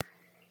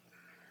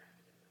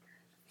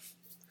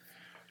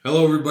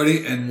Hello,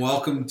 everybody, and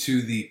welcome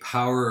to the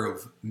Power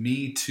of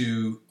Me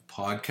Too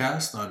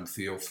podcast. I'm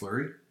Theo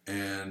Fleury,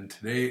 and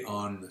today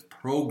on the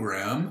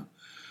program,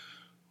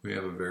 we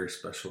have a very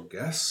special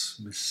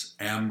guest, Miss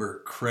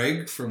Amber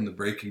Craig from the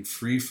Breaking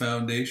Free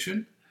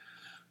Foundation.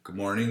 Good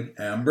morning,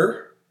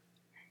 Amber.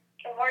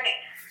 Good morning.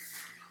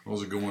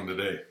 How's it going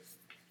today?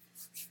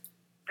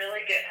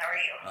 Really good. How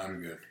are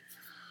you?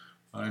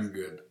 I'm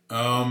good.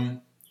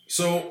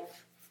 So,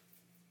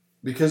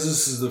 because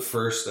this is the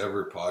first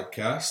ever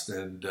podcast,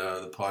 and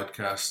the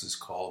podcast is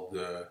called,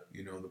 The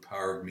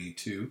Power of Me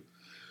Too.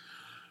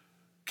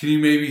 Can you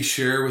maybe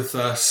share with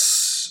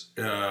us,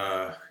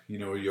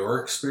 your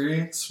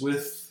experience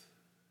with,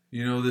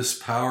 this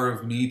power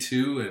of Me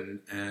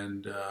Too,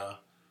 and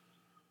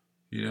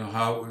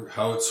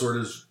how it sort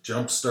of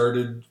jump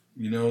started,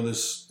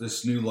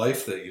 this new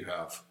life that you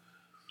have.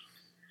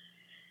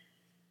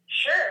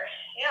 Sure.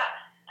 Yeah.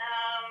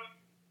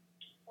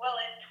 Well,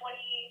 in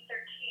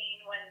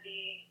 2013, when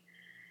the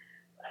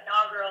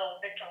inaugural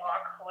victim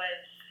walk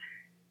was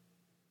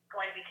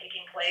going to be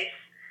taking place,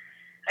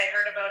 I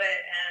heard about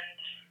it and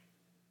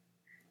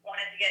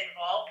wanted to get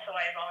involved, so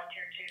I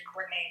volunteered to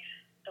coordinate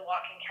the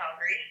walk in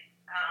Calgary.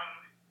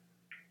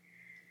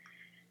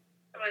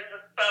 It was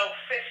about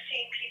 15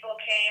 people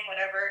came,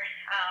 whatever.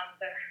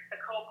 The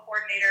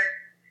co-coordinator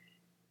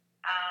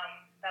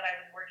that I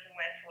was working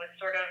with was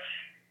sort of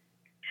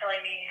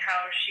telling me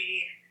how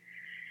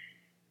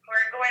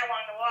we're going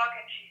along the walk,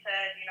 and she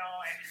said,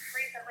 I've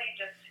recently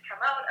just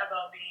come out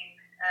about being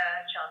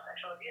a child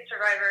sexual abuse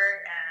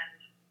survivor,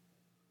 and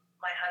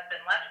my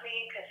husband left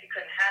me because he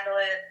couldn't handle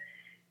it,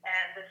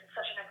 and this is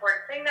such an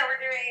important thing that we're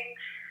doing.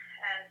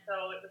 And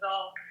so it was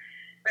all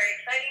very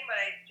exciting, but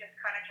I just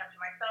kind of kept to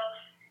myself,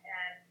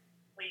 and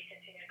we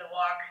continued the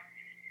walk,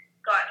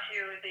 got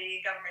to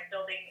the government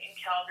building in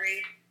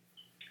Calgary.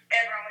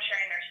 Everyone was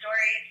sharing their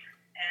stories,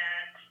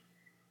 and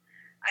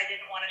I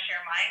didn't want to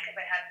share mine because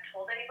I hadn't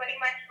told anybody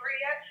my story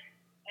yet.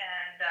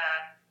 And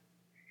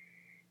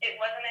it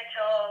wasn't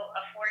until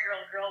a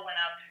 4-year-old girl went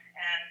up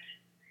and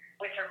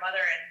with her mother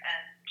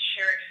and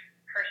shared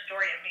her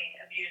story of being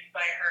abused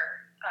by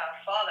her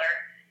father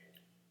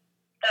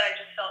that I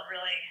just felt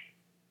really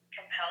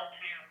compelled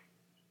to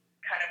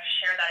kind of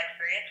share that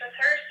experience with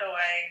her. So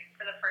I,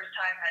 for the first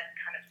time, had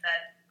kind of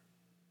said,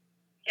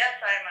 yes,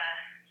 I'm a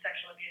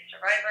sexual abuse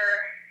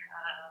survivor,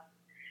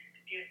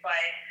 abused by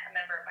a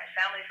member of my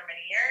family for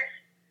many years.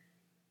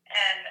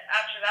 And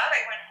after that,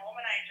 I went home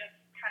and I just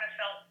kind of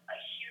felt a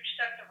huge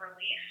sense of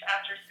relief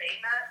after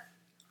saying that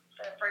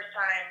for the first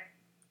time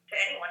to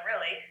anyone,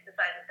 really,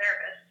 besides a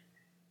therapist.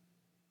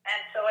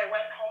 And so I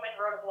went home and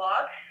wrote a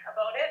blog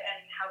about it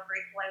and how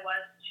grateful I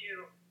was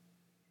to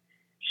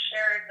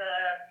share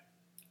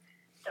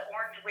the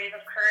orange wave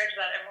of courage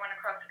that everyone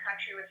across the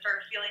country was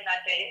sort of feeling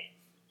that day.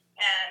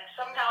 And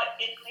somehow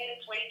it made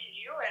its way to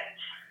you, and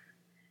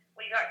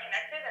we got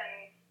connected,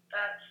 and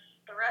that's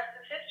the rest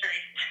is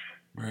history.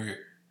 Right.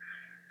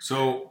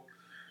 So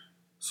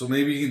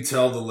maybe you can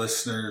tell the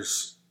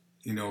listeners,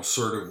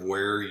 sort of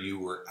where you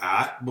were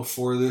at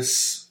before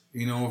this,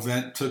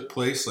 event took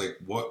place. Like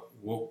what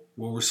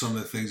were some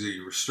of the things that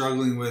you were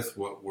struggling with?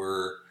 What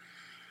were,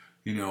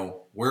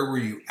 where were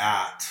you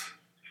at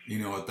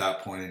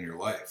that point in your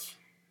life?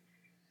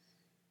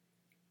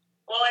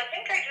 Well, I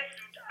think I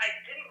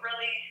didn't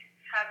really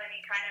have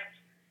any kind of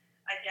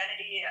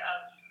identity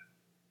of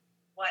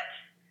what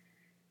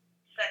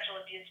sexual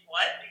abuse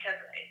was, because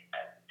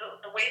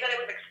the way that it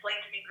was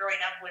explained to me growing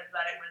up was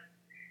that it was,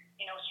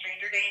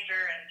 stranger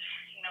danger, and,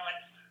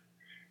 it's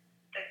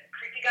the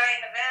creepy guy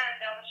in the van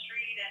down the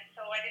street, and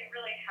so I didn't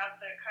really have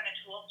the kind of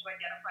tools to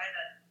identify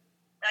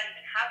that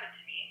even happened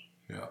to me.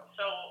 Yeah.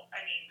 So,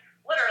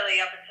 literally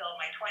up until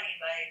my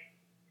 20s, I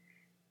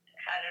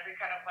had every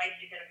kind of vice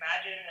you could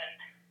imagine, and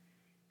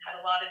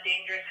had a lot of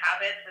dangerous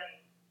habits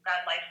and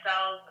bad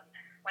lifestyles, and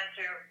went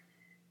through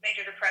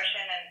major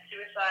depression and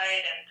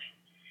suicide. And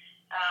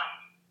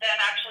then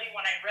actually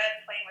when I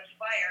read Playing with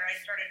Fire, I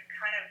started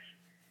kind of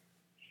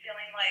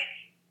feeling like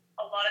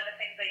a lot of the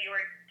things that you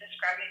were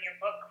describing in your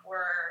book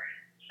were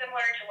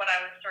similar to what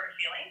I was sort of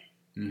feeling.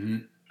 Mm-hmm.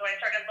 So I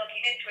started looking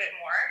into it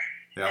more.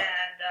 Yeah.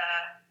 And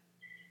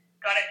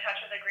got in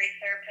touch with a great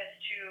therapist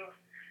who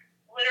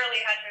literally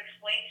had to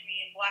explain to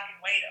me in black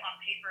and white on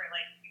paper,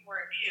 like, you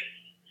were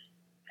abused.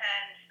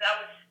 And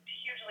that was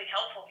hugely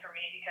helpful for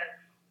me, because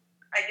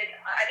I didn't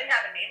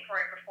have a name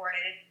for it before,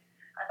 and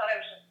I thought it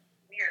was just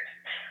weird.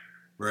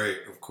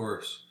 Right, of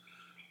course.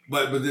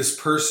 But this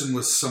person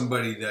was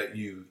somebody that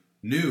you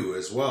knew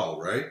as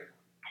well, right?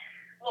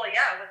 Well,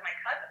 yeah, it was my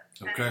cousin.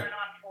 Okay. And it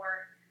went on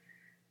for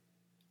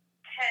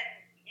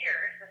 10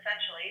 years,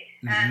 essentially.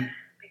 Mm-hmm. And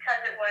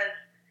because it was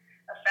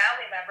a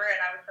family member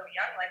and I was so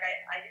young, like,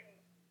 I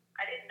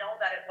didn't know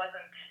that it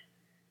wasn't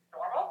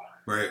normal.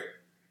 Right.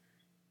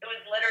 It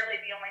was literally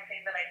the only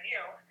thing that I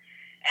knew.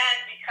 And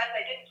because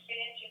I didn't fit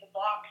into the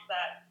box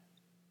that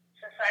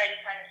society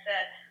kind of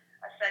said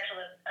a sexual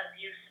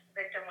abuse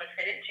victim would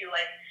fit into,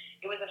 like,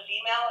 it was a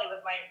female, it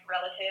was my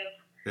relative.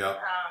 Yeah.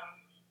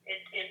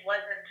 It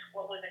wasn't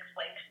what was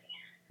explained to me.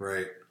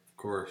 Right, of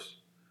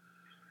course.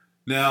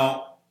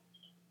 Now,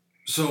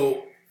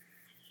 so,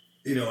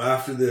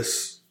 after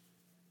this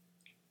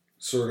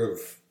sort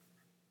of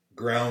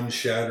ground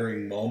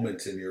shattering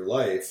moment in your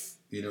life,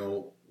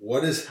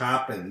 what has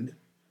happened,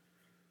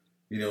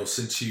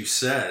 since you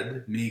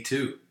said me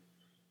too?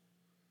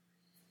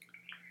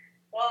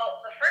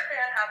 Well, the first thing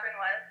that happened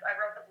was I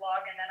wrote the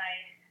blog, and then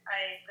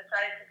I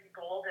decided to be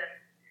bold and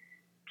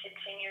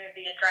continue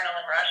the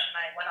adrenaline rush, and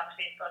I went on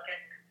Facebook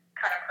and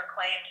kind of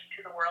proclaimed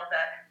to the world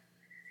that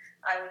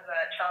I was a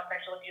child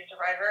sexual abuse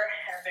survivor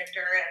and a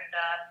victor, and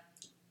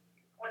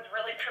was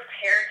really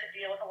prepared to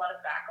deal with a lot of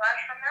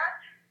backlash from that.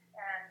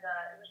 And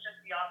it was just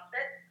the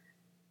opposite.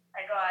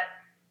 I got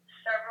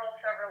several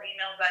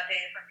emails that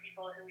day from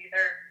people who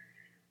either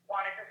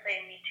wanted to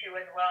say me too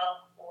as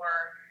well,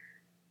 or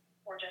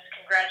just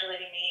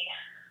congratulating me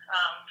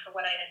for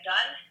what I had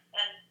done.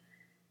 And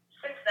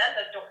since then,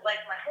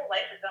 my whole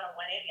life has done a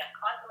 180. I'm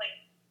constantly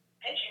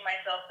pinching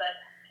myself that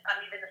I'm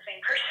even the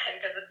same person,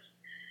 because it's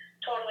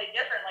totally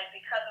different. Like,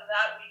 because of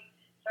that, we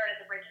started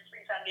the Breaking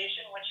Free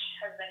Foundation, which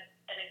has been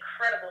an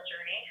incredible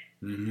journey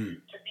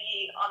to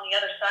be on the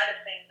other side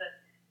of things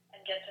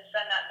and get to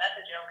send that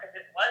message out, because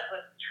it was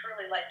a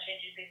truly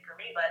life-changing thing for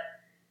me.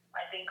 But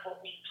I think what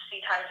we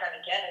see time and time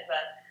again is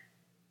that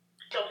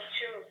those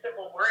two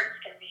simple words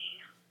can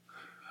be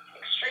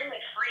extremely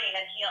freeing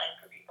and healing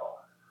for people.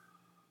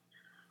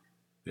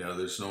 Yeah,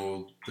 there's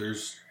no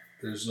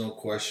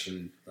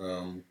question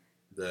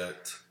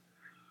that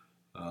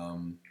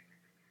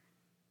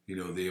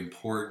the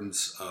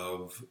importance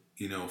of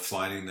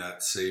finding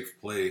that safe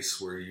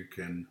place where you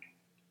can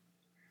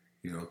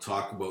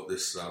talk about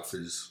this stuff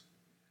is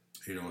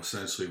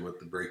essentially what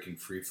the Breaking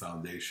Free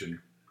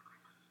Foundation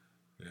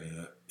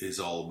is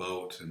all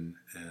about. And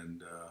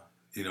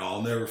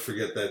I'll never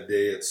forget that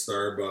day at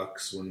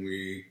Starbucks when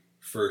we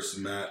first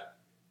met,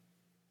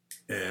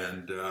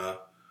 and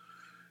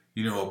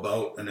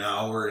about an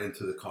hour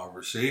into the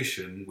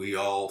conversation, we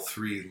all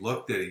three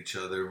looked at each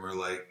other and we're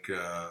like,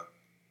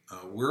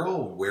 we're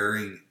all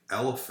wearing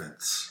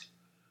elephants.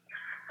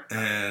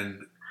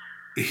 And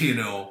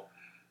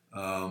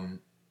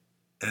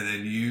and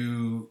then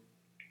you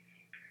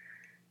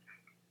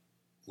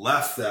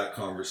left that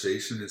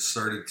conversation and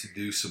started to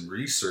do some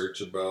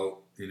research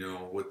about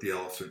what the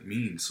elephant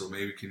means. So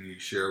maybe can you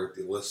share with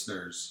the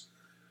listeners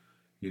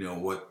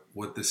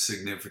what the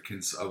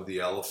significance of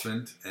the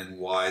elephant and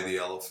why the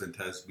elephant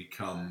has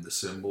become the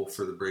symbol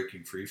for the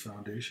Breaking Free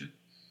Foundation?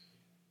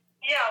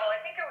 Yeah, well,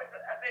 I think it was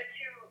a bit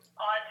too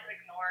odd to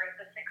ignore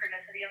the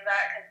synchronicity of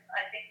that, because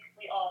I think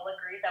we all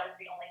agreed that was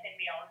the only thing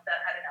we owned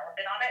that had an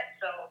elephant on it.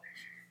 So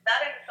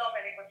that in itself,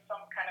 I think, was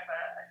some kind of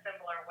a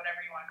symbol, or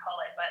whatever you want to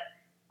call it. But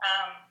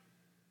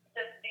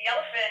the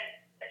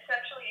elephant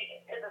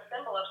essentially is a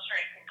symbol of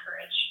strength and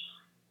courage.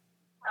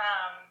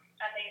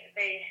 And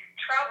they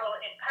travel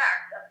in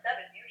packs of 7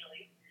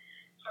 usually,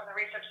 from the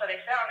research that I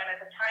found. And at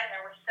the time,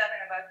 there were 7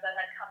 of us that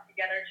had come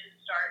together to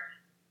start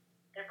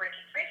the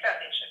Breaking Free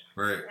Foundation.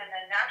 Right. And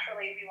then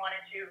naturally, we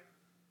wanted to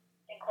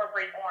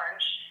incorporate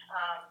orange,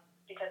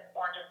 because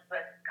orange is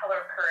the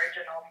color of courage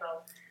and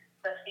also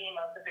the theme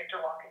of the Victor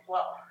Walk as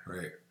well.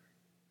 Right.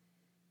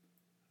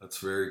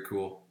 That's very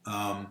cool.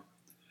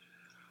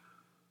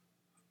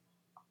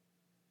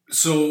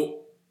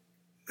 So,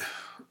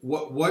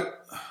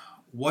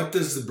 what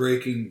does the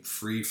Breaking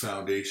Free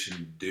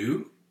Foundation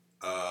do?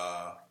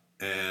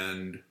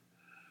 And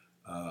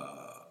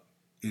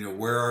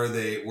where are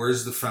they?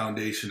 Where's the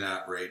foundation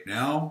at right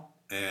now?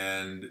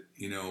 And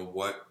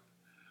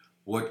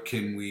what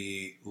can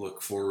we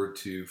look forward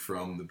to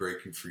from the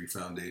Breaking Free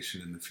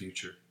Foundation in the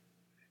future?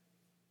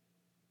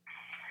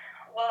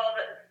 Well,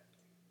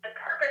 the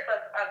purpose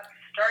of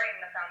starting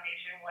the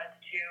foundation was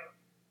to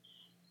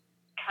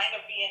kind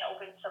of be an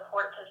open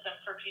support system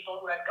for people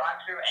who have gone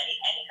through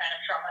any kind of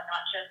trauma,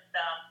 not just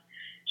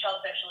child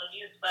sexual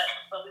abuse, but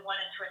we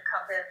wanted to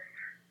encompass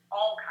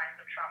all kinds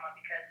of trauma,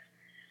 because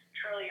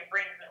truly your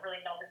brain doesn't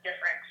really know the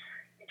difference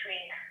between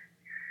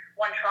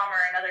one trauma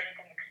or another. You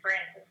can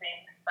experience the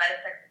same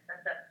side effects and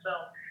symptoms.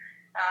 So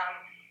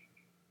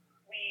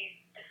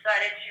we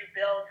decided to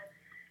build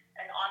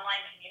an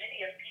online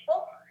community of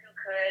people who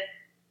could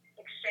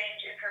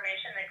exchange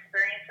information and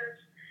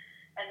experiences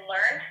and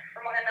learn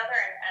from one another,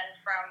 and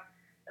from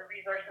the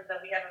resources that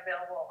we have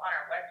available on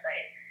our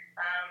website.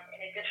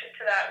 In addition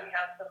to that, we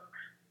have some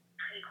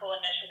pretty cool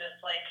initiatives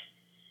like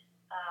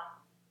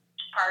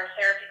our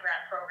therapy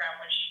grant program,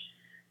 which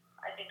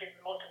I think is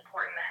the most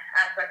important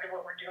aspect of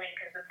what we're doing,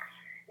 because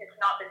it's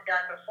not been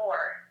done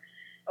before.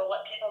 But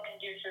what people can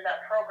do through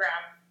that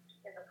program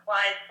is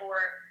apply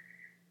for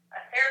a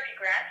therapy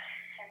grant,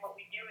 and what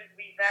we do is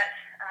we vet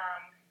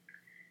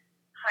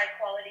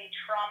high-quality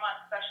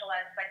trauma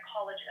specialized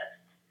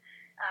psychologists,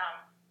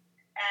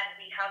 and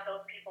we have those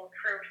people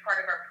approved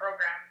part of our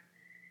program.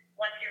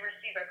 Once you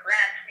receive a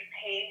grant, we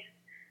pay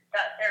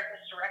that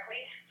therapist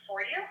directly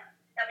for you,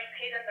 and we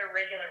pay them their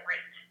regular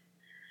rate.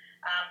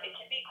 It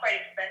can be quite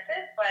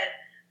expensive, but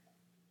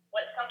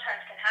what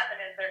sometimes can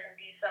happen is there can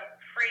be some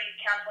free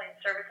counseling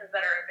services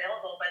that are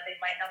available, but they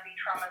might not be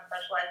trauma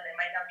specialized, they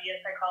might not be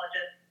a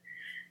psychologist.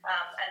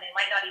 and they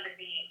might not even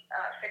be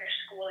finished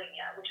schooling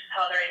yet, which is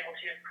how they're able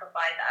to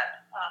provide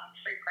that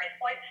free price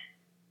point.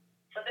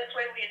 So this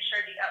way we ensure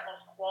the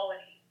utmost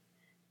quality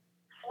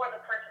for the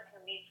person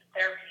who needs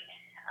therapy.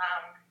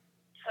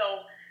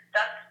 So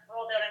that's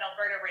rolled out in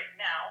Alberta right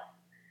now.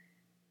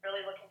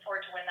 Really looking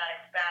forward to when that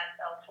expands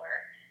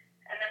elsewhere.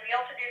 And then we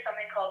also do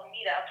something called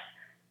meetups,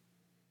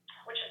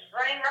 which is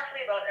running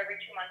roughly about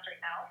every 2 months right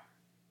now,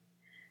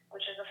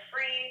 which is a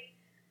free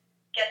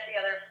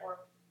get-together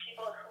for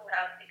people who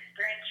have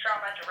experienced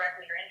trauma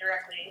directly or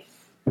indirectly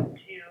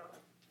to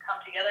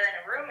come together in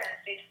a room in a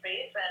safe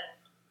space and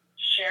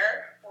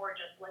share or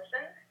just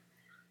listen.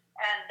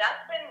 And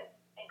that's been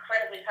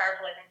incredibly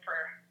powerful, I think, for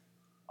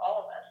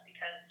all of us,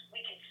 because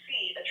we can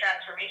see the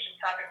transformations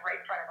happen right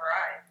in front of our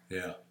eyes.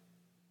 Yeah.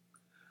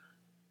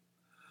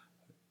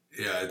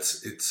 Yeah,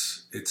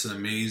 it's an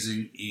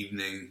amazing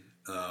evening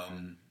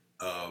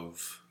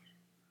of,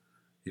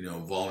 you know,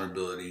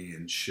 vulnerability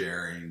and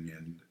sharing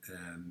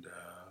and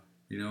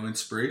you know,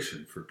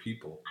 inspiration for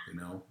people, you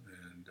know,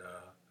 and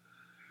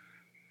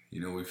you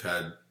know, we've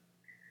had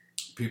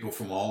people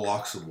from all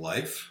walks of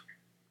life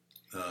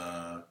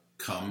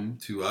come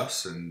to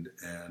us and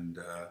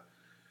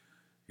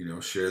you know,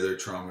 share their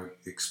trauma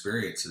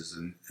experiences,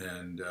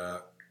 and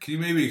can you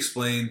maybe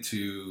explain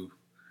to,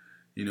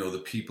 you know, the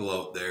people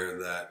out there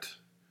that,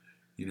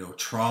 you know,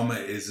 trauma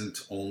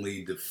isn't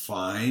only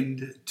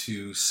defined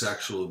to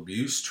sexual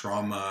abuse.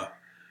 Trauma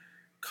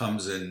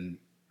comes in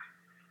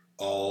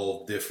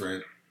all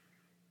different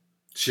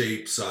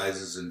shapes,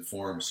 sizes, and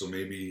forms. So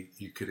maybe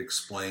you could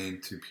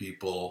explain to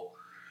people,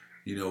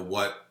 you know,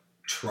 what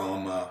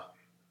trauma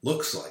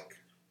looks like.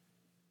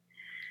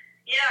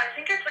 Yeah, I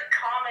think it's a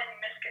common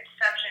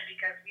misconception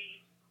because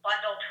we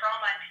bundle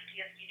trauma and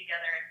PTSD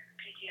together, and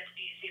PTSD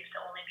seems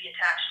to only be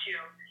attached to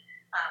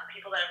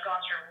people that have gone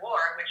through war,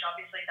 which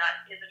obviously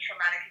that is a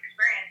traumatic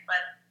experience,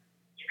 but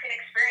you can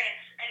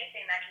experience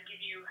anything that can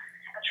give you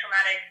a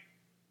traumatic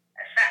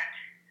effect.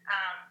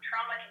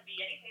 Trauma can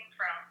be anything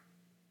from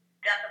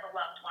death of a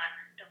loved one,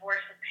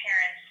 divorce of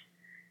parents,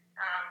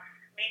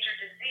 major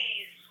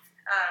disease,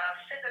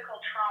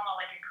 physical trauma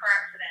like a car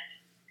accident,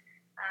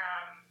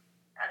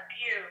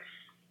 abuse,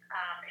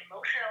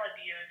 emotional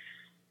abuse.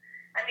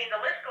 I mean, the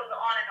list goes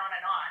on and on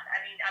and on.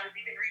 I mean, I was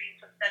even reading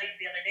some studies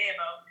the other day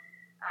about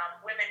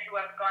women who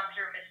have gone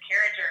through a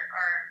miscarriage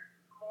are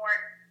more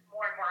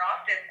and more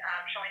often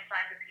showing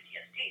signs of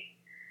PTSD.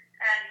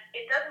 And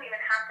it doesn't even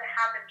have to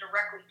happen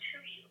directly to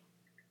you.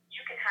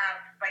 You can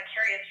have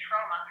vicarious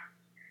trauma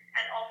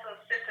and also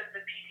symptoms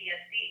of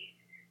PTSD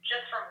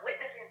just from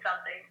witnessing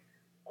something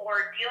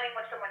or dealing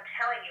with someone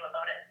telling you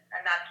about it.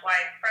 And that's why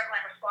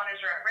frontline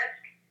responders are at risk,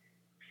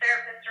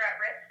 therapists are at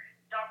risk,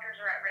 doctors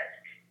are at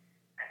risk.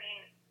 I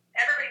mean,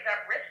 everybody's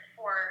at risk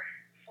for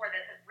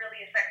this. It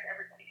really affects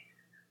everybody.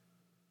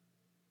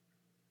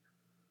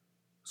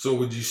 So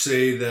would you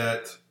say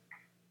that,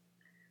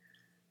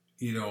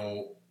 you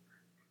know,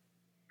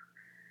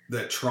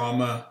 that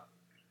trauma,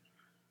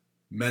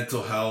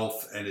 mental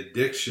health, and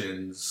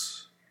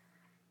addictions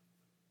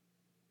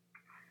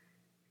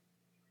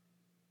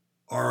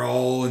are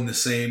all in the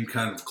same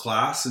kind of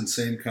class and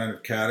same kind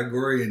of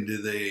category? And do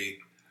they,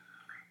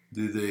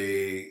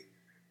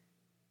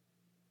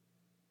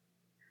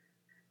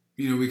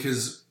 you know,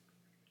 because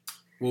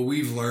what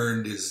we've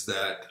learned is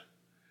that,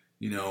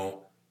 you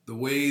know, the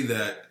way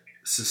that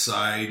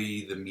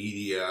society, the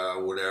media,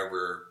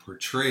 whatever,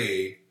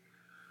 portray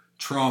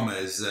trauma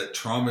is that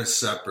trauma is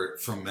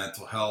separate from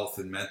mental health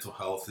and mental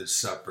health is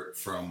separate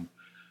from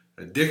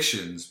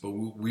addictions. But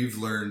what we've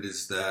learned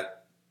is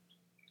that,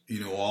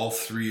 you know, all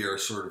three are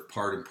sort of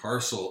part and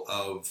parcel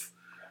of,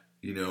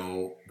 you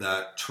know,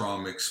 that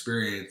trauma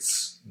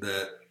experience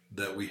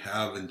that we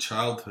have in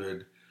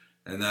childhood,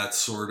 and that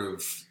sort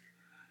of,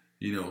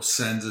 you know,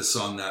 sends us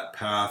on that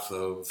path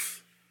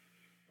of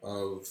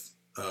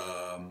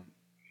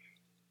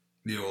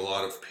you know, a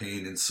lot of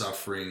pain and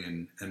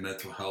suffering and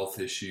mental health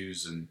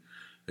issues and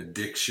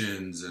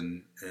addictions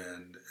and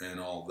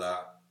all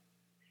that.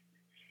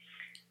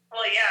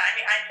 Well, yeah, I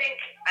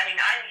mean,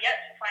 I'm yet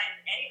to find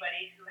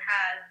anybody who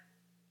has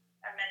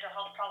a mental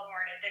health problem or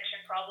an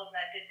addiction problem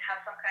that didn't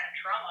have some kind of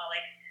trauma.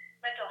 Like,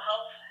 mental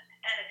health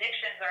and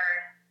addictions are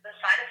the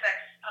side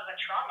effects of a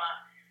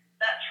trauma.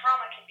 That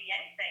trauma can be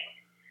anything,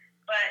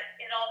 but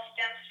it all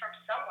stems from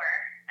somewhere.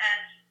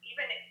 And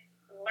even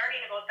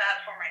learning about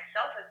that for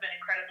myself has been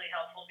incredibly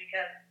helpful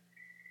because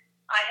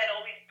I had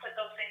always put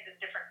those things in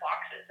different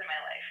boxes in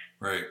my life.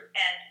 Right.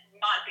 And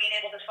not being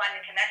able to find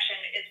the connection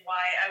is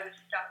why I was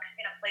stuck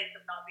in a place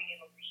of not being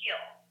able to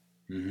heal.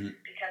 Mm-hmm.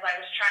 Because I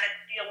was trying to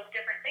deal with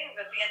different things.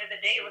 At the end of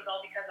the day, it was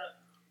all because of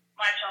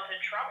my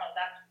childhood trauma.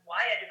 That's why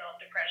I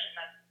developed depression.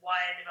 That's why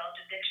I developed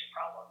addiction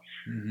problems.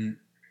 Mm-hmm.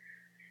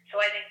 So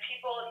I think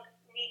people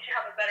need to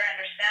have a better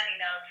understanding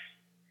of,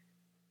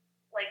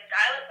 like,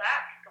 dial it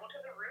back, go to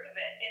the root of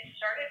it. It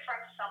started from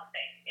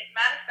something. It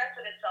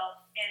manifested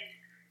itself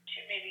into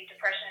maybe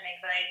depression and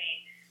anxiety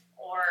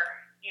or,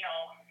 you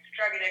know,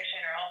 drug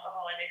addiction or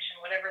alcohol addiction,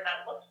 whatever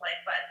that looks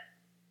like. But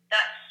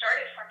that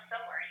started from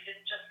somewhere. You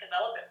didn't just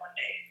develop it one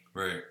day.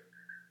 Right.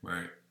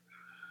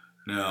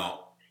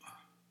 Now,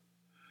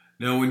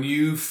 when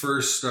you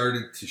first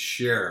started to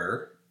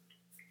share,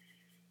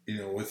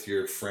 with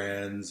your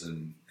friends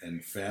and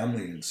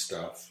family and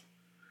stuff,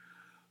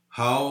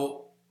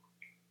 how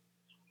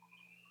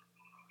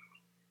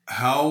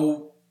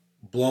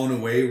blown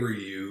away were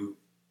you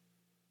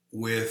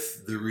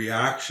with the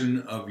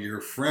reaction of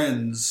your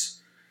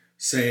friends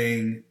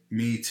saying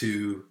 "Me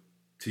Too"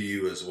 to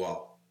you as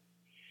well?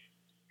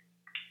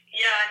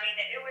 Yeah, I mean,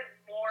 it was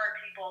more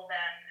people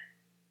than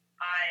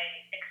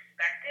I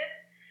expected,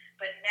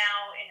 but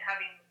now in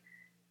having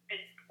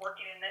been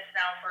working in this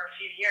now for a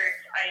few years,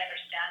 I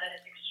understand that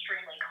it's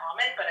extremely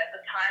common, but at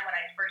the time when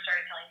I first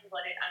started telling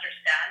people, I didn't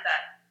understand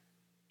that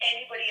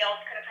anybody else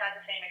could have had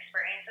the same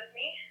experience as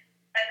me.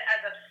 And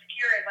as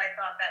obscure as I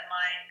thought that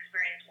my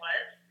experience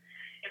was,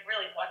 it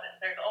really wasn't.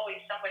 There's always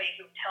somebody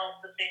who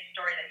tells the same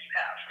story that you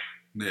have.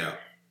 Yeah.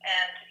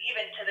 And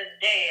even to this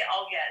day,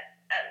 I'll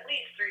get at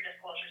least 3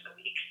 disclosures a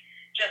week,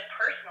 just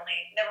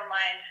personally, never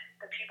mind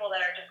the people that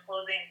are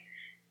disclosing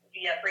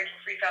via Breaking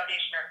Free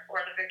Foundation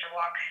or the Victor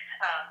Walk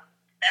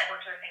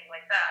networks or things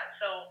like that.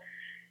 So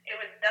it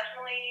was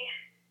definitely,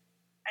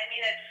 I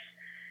mean,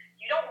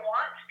 you don't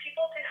want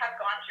people to have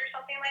gone through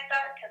something like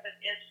that because it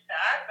is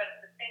sad, but at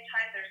the same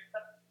time, there's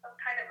some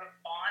kind of a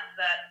bond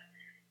that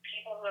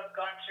people who have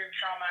gone through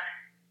trauma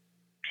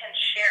can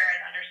share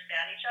and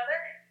understand each other.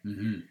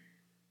 Mm-hmm.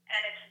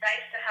 And it's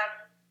nice to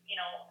have,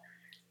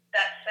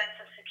 that sense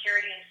of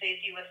security and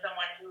safety with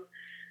someone who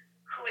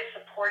is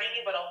supporting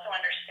you but also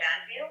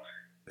understands you.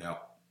 Yeah.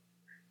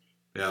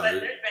 Yeah.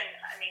 But there's been,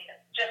 I mean,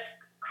 just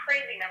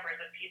crazy numbers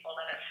of people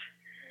that have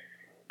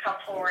come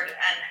forward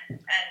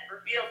and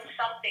revealed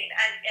something,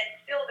 and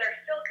they're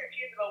still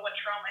confused about what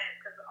trauma is,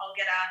 because I'll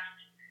get asked,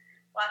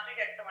 last week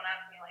someone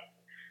asked me, like,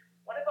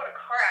 what about a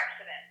car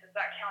accident? Does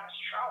that count as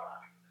trauma?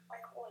 I'm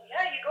like, well,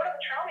 yeah, you go to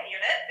the trauma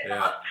unit in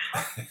the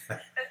hospital.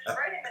 It's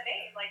right in the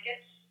name. Like,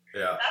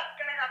 that's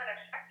going to have an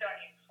effect on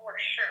you for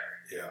sure.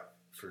 Yeah,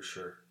 for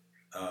sure.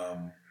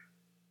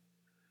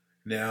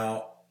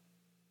 Now,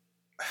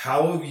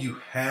 how have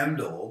you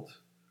handled,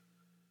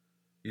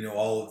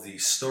 all of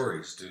these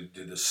stories?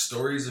 Do the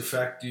stories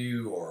affect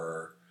you,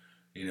 or,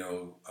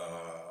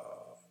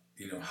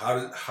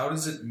 how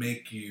does it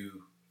make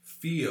you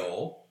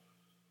feel,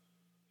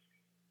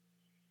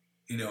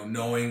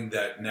 knowing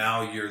that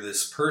now you're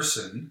this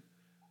person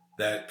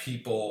that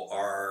people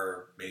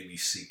are maybe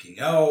seeking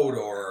out,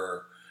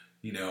 or,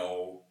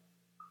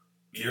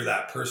 you're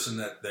that person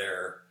that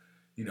they're,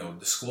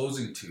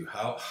 disclosing to?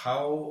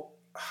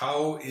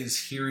 How is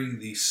hearing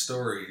these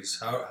stories,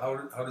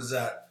 how does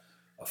that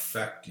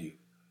affect you?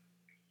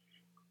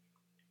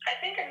 I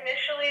think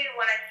initially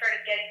when I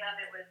started getting them,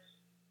 it was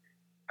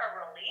a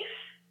relief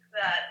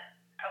that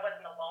I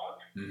wasn't alone.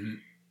 Mm-hmm.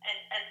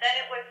 And then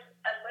it was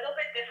a little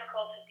bit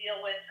difficult to deal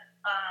with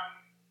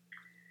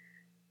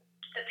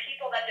the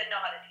people that didn't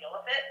know how to deal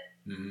with it.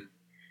 Mm-hmm.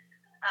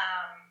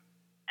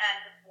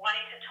 And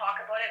wanting to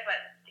talk about it, but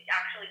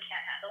actually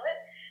can't handle it.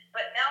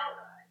 But now,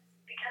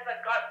 because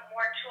I've got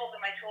more tools in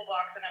my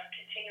toolbox and I'm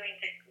continuing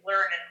to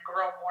learn and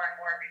grow more and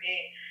more every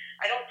day,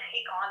 I don't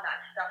take on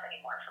that stuff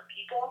anymore from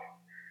people.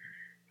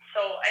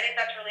 So I think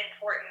that's really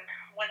important.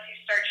 Once you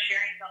start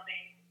sharing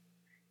something,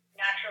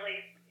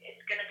 naturally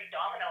it's going to be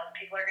dominoes.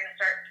 People are going to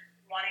start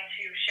wanting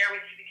to share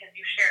with you because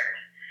you shared.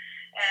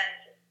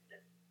 And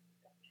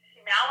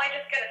now I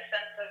just get a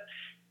sense of,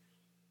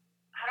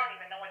 I don't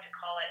even know what to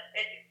call it.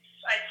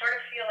 I sort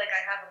of feel like I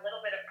have a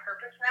little bit of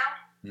purpose now.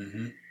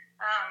 Mm-hmm.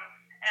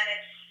 And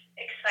it's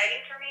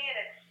exciting for me, and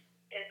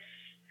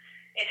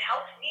it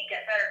helps me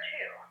get better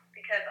too,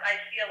 because I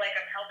feel like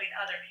I'm helping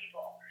other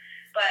people.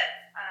 But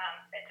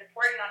it's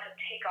important not to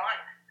take on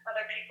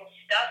other people's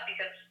stuff,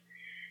 because,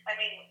 I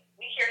mean,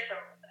 we hear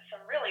some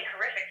really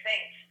horrific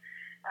things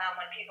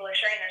when people are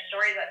sharing their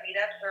stories at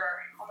meetups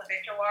or on the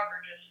Victor Walk,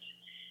 or just,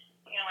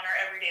 in our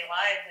everyday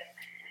lives. And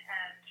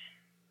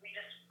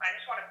I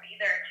just want to be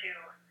there to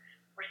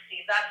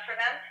receive that for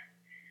them.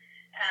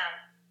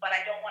 But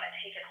I don't want to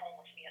take it home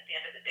with me at the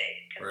end of the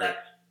day, because right.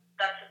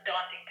 that's a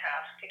daunting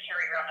task to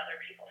carry around other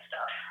people's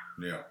stuff.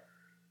 Yeah.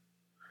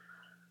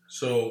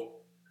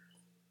 So,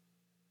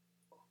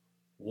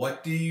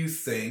 what do you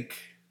think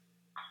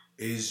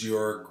is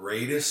your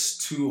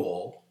greatest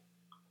tool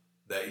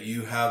that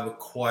you have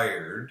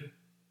acquired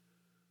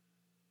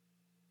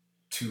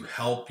to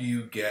help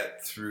you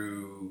get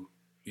through,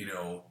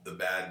 the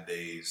bad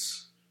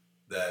days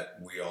that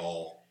we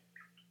all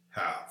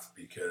have?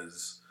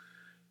 Because,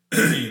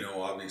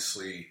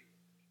 obviously,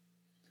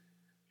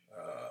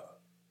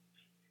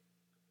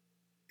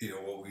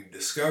 what we've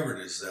discovered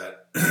is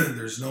that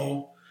there's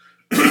no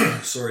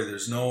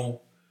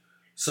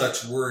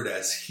such word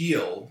as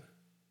healed.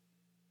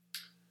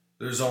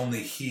 There's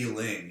only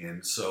healing.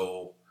 And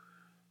so,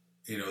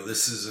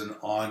 this is an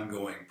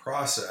ongoing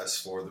process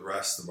for the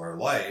rest of our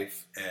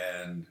life.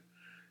 And,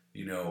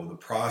 the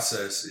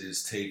process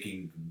is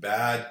taking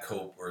bad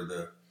cope, or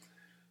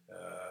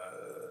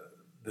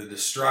the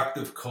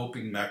destructive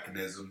coping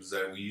mechanisms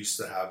that we used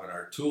to have in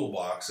our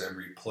toolbox, and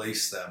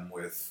replace them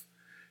with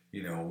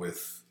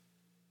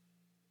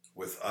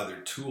with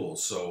other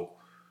tools. So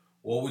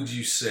what would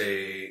you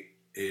say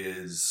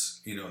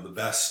is, the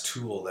best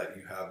tool that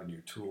you have in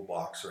your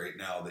toolbox right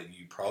now that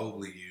you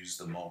probably use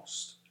the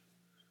most?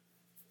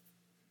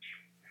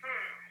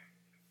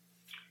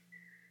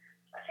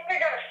 I think I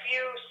got a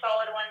few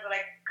solid ones that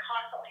I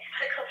constantly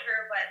cycle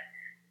through, but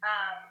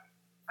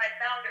I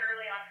found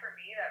early on for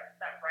me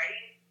that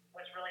writing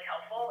was really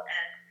helpful,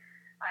 and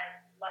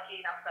I'm lucky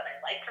enough that I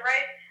like to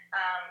write,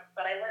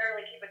 but I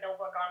literally keep a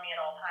notebook on me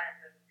at all times.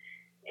 And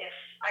if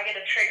I get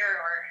a trigger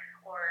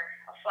or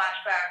a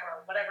flashback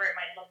or whatever it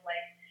might look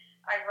like,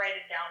 I write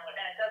it down, and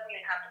it doesn't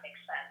even have to make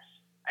sense.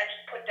 I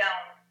just put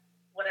down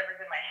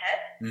whatever's in my head,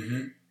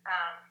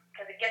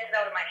 because it gets it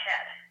out of my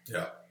head,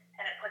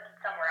 and it puts it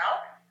somewhere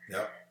else.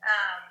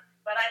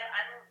 But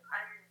I'm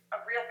a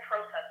real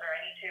processor. I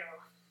need to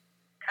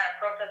kind of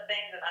process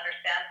things and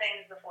understand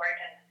things before I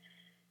can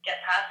get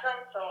past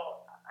them.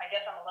 So I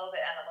guess I'm a little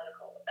bit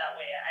analytical that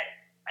way.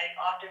 I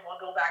often will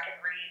go back and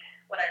read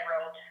what I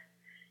wrote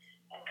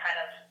and kind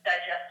of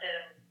digest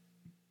it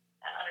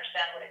and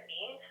understand what it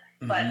means.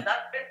 But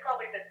that's been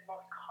probably the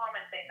most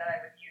common thing that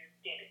I would use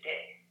day to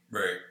day.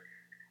 Right.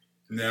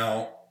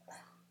 Now,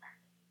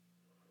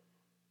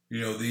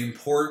 the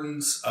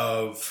importance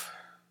of,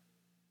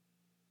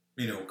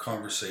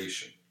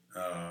 conversation.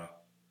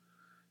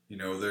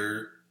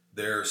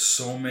 There are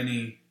so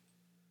many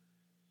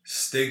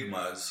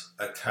stigmas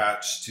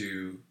attached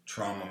to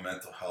trauma,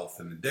 mental health,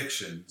 and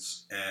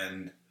addictions.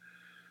 And,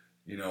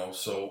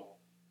 so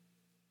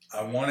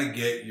I want to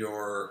get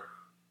your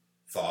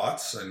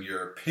thoughts and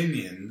your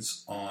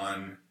opinions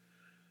on,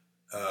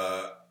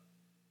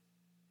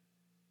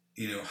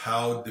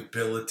 how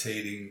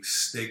debilitating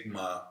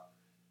stigma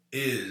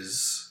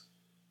is,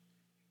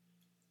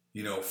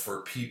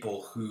 for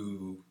people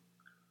who,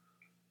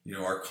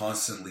 are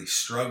constantly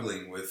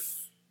struggling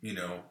with,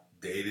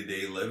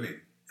 day-to-day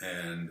living,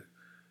 and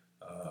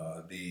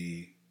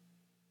the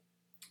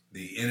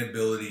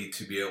inability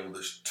to be able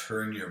to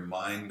turn your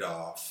mind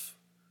off.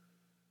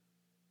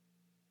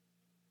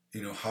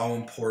 How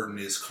important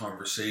is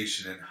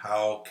conversation, and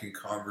how can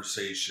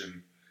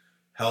conversation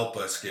help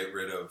us get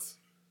rid of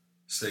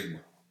stigma?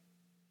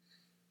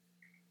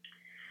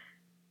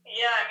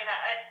 Yeah,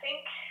 I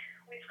think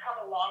we've come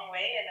a long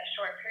way in a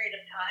short period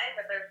of time,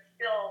 but there's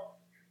still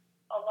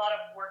a lot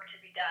of work to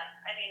be done.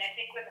 I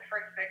think when the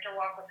first Victor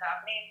Walk was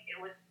happening, it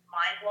was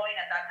mind-blowing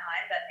at that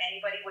time that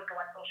anybody would go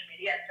on social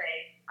media and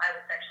say, I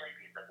was sexually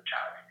abused as a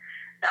child.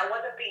 That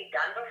wasn't being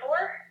done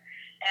before,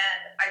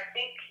 and I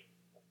think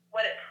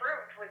what it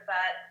proved was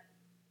that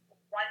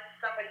once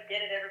somebody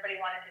did it, everybody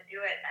wanted to do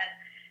it,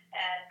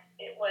 and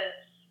it was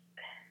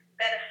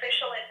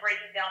beneficial in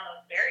breaking down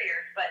those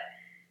barriers. But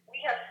we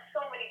have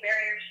so many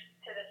barriers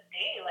to this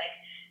day, like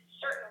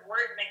certain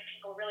words make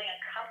people really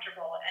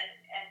uncomfortable,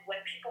 and when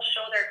people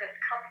show their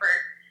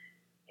discomfort,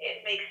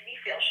 it makes me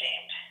feel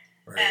shamed.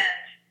 Right.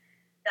 And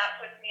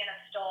that puts me in a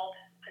stalled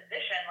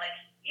position. Like,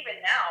 even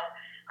now,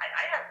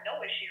 I have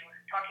no issue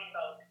talking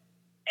about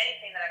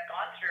anything that I've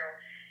gone through.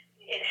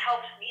 It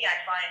helps me, I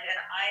find, and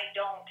I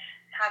don't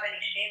have any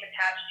shame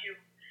attached to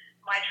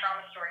my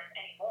trauma stories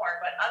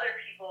anymore, but other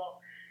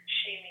people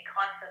shame me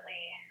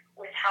constantly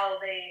with how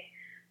they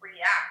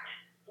react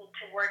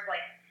to words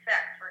like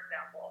sex, for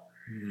example.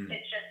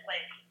 It's just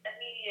like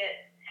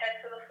immediate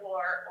head to the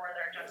floor, or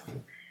they're just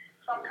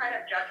some kind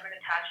of judgment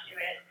attached to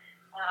it.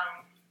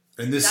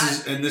 And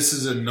this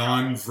is a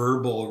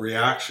non-verbal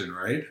reaction,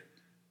 right?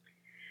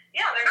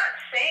 Yeah, they're not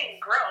saying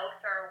gross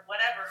or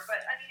whatever,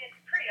 but it's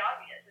pretty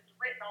obvious. It's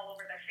written all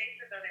over their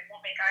faces, or they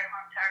won't make eye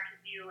contact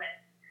with you, and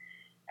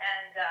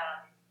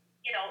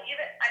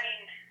even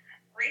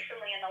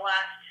recently in the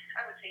last,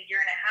 I would say,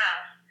 year and a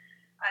half,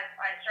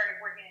 I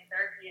started working in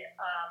therapy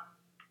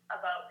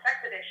about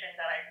sex addiction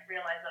that I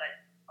realized that I've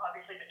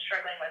obviously been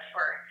struggling with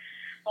for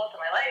most of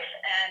my life,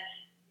 and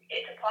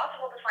it's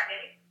impossible to find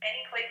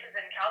any places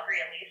in Calgary,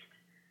 at least,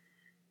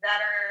 that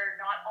are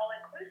not all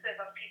inclusive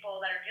of people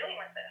that are dealing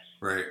with this.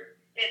 Right.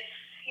 It's,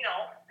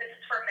 this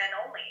is for men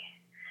only.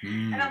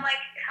 And I'm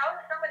like, how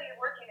is somebody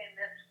working in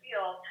this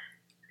field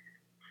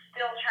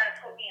still trying to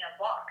put me in a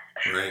box?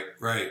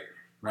 Right.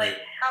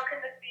 Like, how can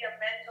this be a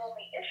men's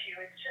only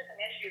issue? It's just an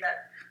issue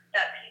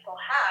that people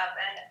have,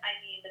 and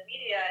the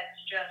media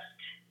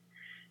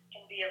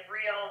can be a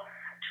real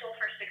tool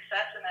for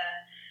success and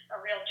a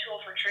real tool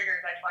for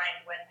triggers. I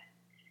find when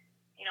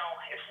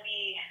if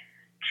we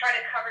try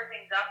to cover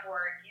things up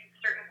or use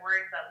certain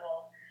words that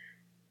will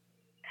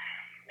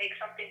make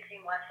something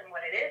seem less than what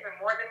it is or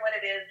more than what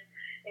it is,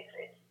 it's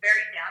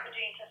very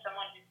damaging to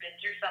someone who's been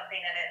through something,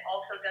 and it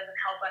also doesn't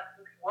help us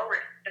move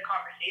forward the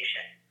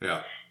conversation. Yeah.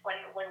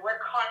 When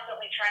we're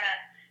constantly trying to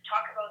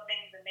talk about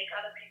things and make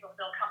other people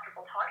feel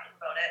comfortable talking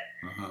about it,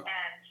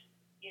 and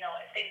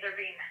if things are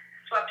being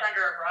swept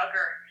under a rug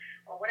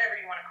or whatever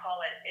you want to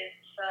call it,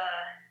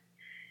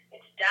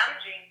 it's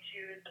damaging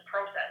to the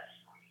process.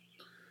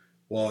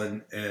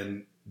 Well,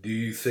 and do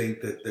you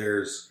think that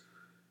there's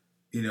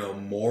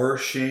more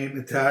shame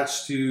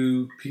attached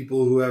to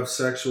people who have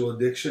sexual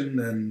addiction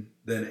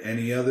than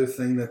any other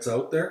thing that's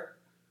out there?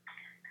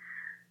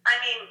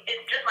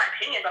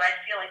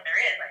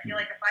 feel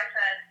like if I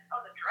said,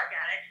 "Oh, the drug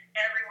addict,"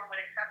 everyone would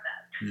accept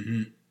that.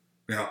 Mm-hmm.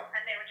 Yeah.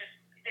 And they would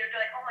be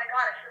like, "Oh my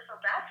God, I feel so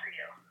bad for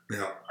you.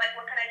 Yeah. Like,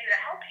 what can I do to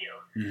help you?"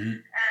 Mm-hmm.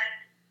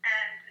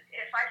 And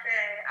if I say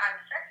I'm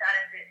a sex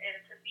addict,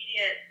 it's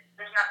immediate.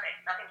 There's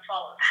nothing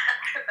follows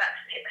that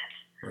statement.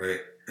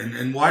 Right.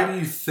 And why do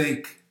you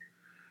think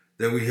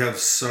that we have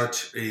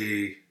such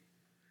a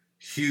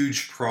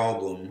huge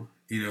problem,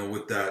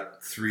 with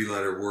that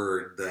 3-letter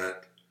word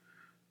that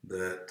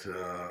that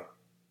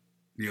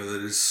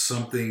is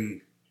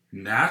something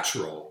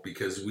natural,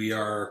 because we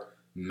are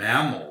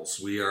mammals,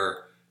 we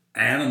are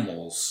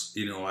animals,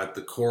 at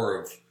the core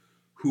of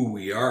who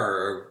we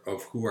are,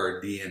 of who our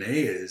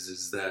DNA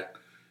is that,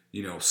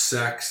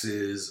 sex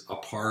is a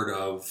part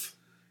of,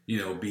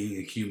 being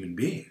a human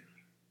being.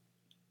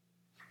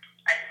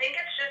 I think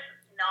it's just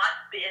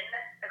not been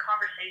the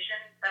conversation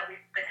that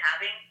we've been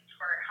having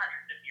for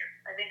hundreds of years.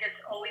 I think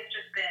it's always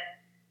just been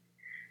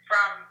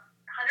from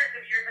hundreds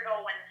of years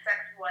ago when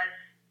sex was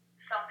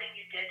something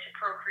you did to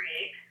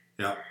procreate,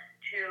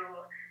 to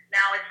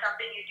now it's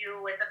something you do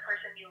with the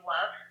person you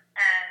love,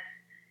 and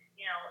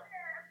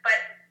but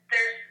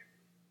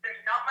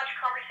there's not much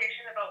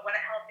conversation about what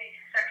a healthy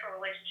sexual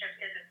relationship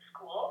is in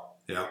school,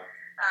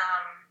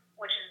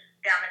 which is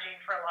damaging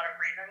for a lot of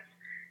reasons,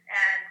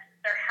 and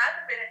there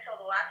hasn't been until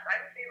the last,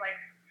 I would say, like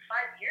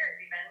 5 years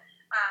even.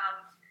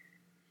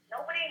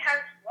 Nobody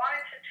has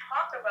wanted to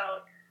talk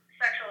about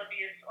sexual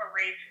abuse or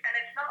rape, and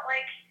it's not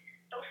like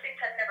those things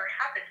had never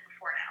happened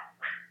before now.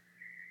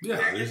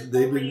 Yeah,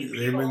 they've been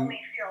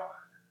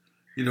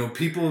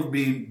people have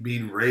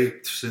been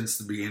raped since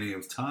the beginning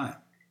of time.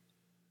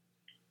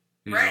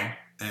 Right.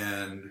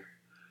 And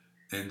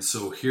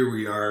so here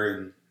we are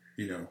in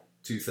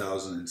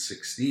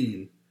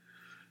 2016,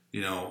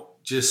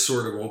 just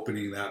sort of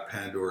opening that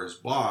Pandora's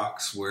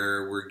box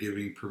where we're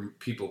giving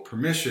people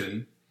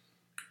permission,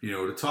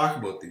 to talk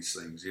about these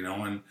things,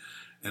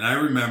 and I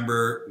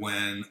remember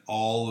when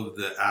all of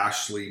the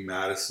Ashley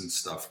Madison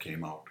stuff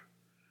came out,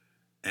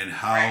 and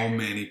how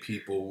many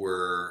people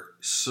were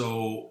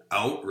so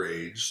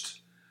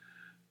outraged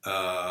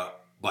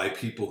by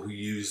people who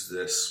use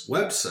this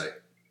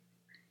website.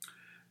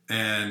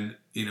 And,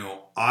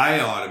 I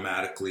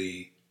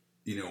automatically,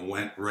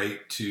 went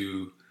right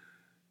to,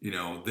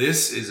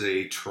 this is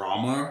a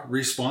trauma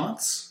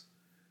response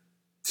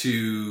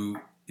to,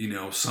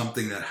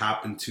 something that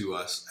happened to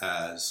us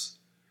as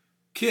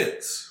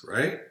kids,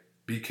 right?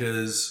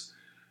 Because,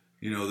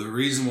 the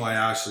reason why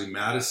Ashley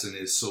Madison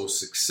is so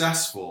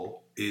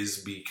successful is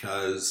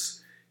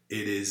because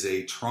it is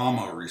a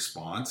trauma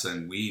response,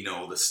 and we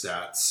know the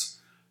stats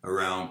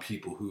around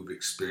people who've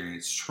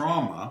experienced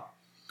trauma.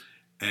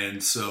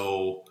 And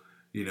so,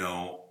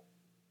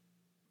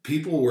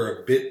 people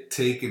were a bit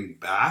taken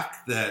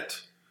back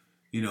that,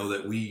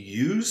 that we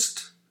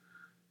used,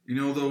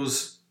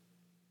 those,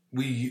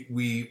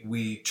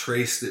 we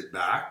traced it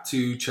back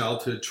to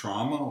childhood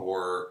trauma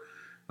or,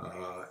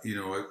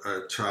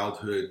 a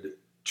childhood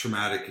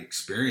traumatic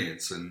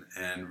experience.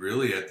 And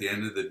really at the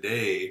end of the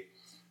day,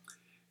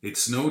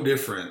 it's no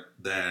different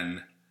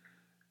than,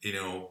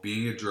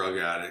 being a drug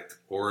addict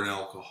or an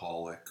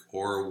alcoholic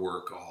or a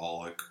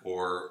workaholic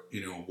or,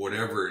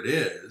 whatever it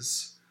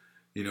is.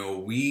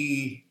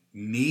 We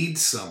need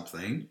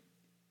something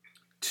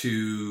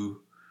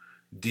to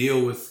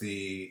deal with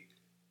the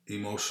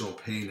emotional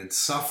pain and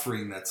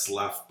suffering that's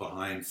left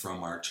behind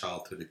from our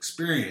childhood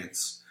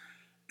experience.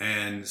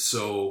 And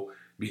so,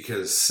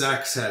 because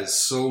sex has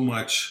so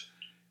much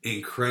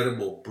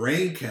incredible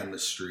brain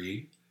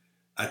chemistry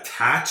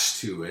attached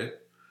to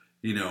it,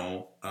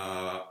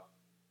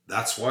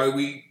 that's why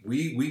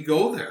we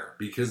go there,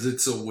 because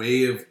it's a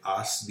way of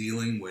us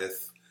dealing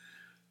with,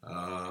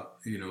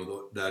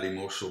 that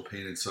emotional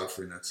pain and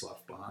suffering that's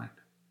left behind.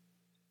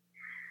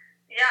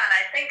 Yeah, and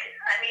I think,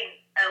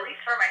 at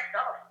least for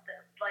myself,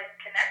 like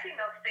connecting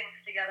those things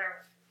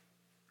together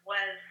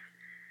was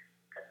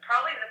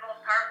probably the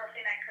most powerful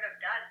thing I could have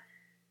done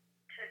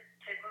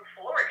to move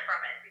forward from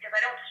it, because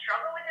I don't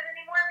struggle with it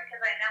anymore, because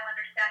I now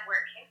understand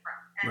where it came from.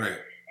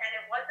 And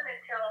it wasn't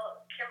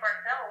until Kim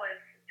Barthel was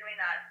doing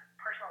that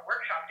personal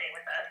workshop day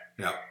with us,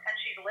 and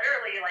she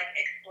literally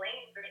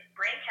explained the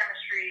brain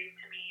chemistry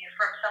to me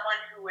from someone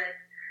who was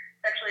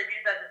sexually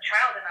abused as a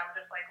child, and I'm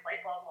just like,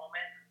 light bulb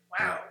moment.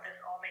 Wow, this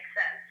all makes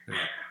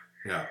sense.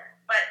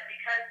 But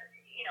because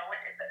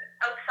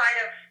outside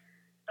of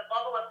the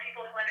bubble of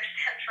people who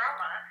understand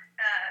trauma,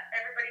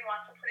 everybody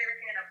wants to put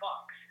everything in a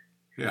box.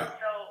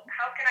 So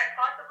how can I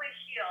possibly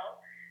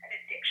heal an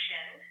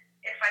addiction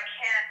if I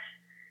can't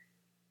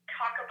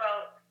talk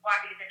about why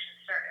the addiction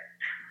started?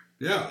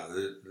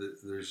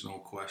 There's no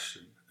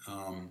question.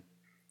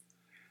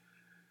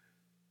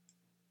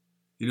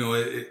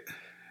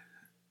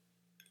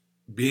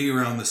 Being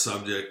around the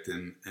subject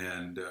and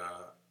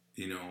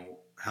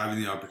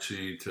having the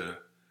opportunity to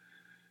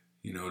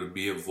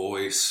be a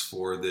voice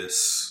for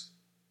this,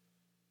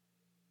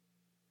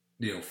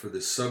 for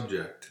this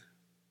subject,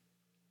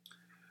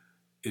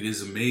 it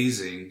is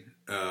amazing,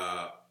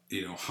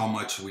 how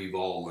much we've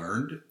all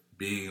learned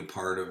being a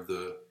part of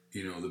the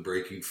the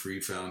Breaking Free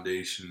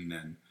Foundation,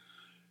 and,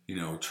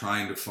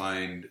 trying to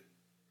find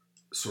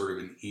sort of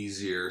an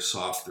easier,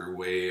 softer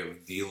way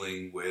of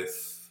dealing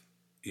with,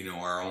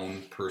 our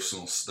own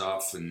personal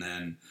stuff, and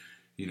then,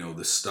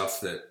 the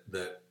stuff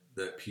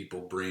that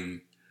people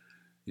bring,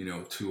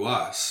 to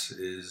us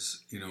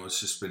is, it's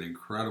just been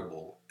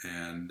incredible.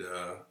 And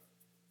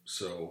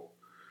so,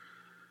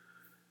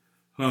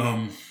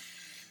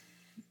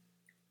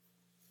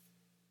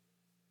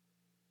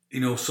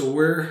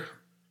 so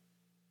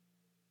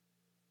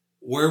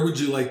where would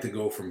you like to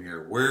go from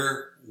here?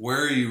 Where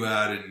are you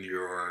at in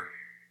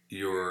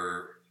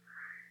your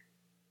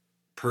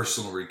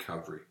personal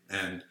recovery?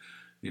 And,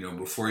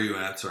 before you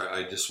answer,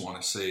 I just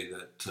want to say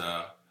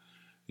that,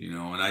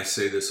 and I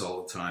say this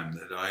all the time,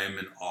 that I am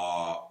in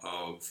awe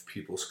of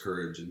people's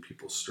courage and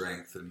people's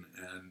strength. And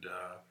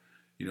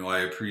I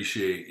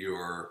appreciate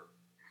your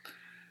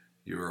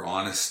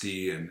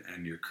honesty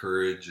and your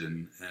courage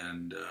and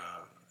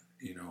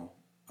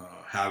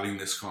having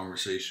this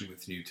conversation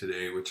with you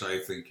today, which I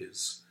think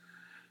is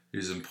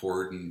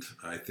important.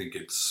 I think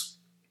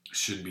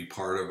should be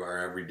part of our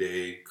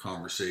everyday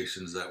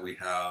conversations that we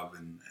have,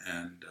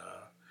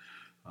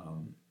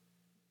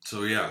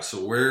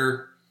 so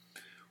where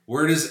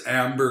does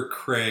Amber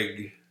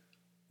Craig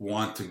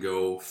want to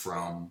go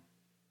from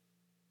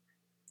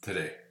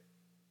today?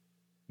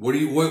 What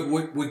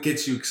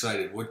gets you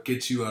excited? What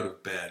gets you out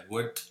of bed?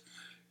 What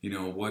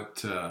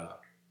does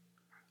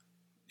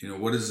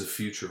the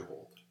future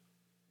hold?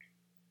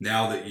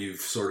 Now that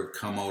you've sort of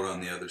come out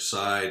on the other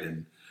side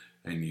and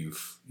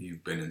you've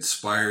been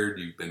inspired,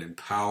 you've been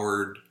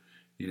empowered,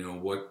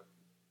 what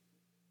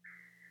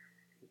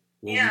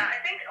yeah, I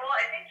think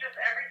just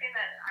everything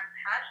that I'm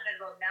passionate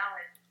about now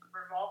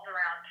revolves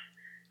around,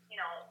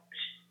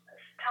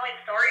 telling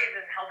stories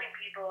and helping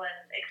people and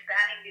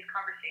expanding these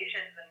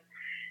conversations.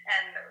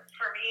 And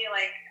for me,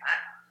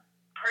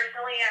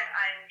 personally,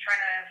 I'm trying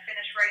to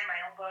finish writing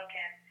my own book,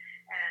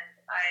 and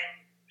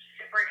I'm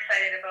super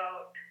excited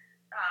about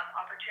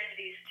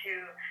opportunities to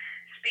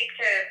speak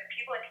to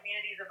people in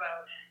communities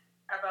about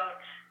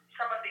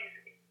some of these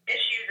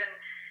issues and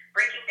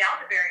breaking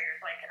down the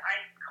barriers.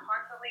 I'm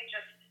constantly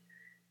just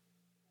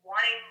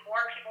wanting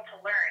more people to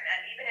learn, and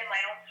even in my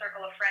own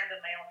circle of friends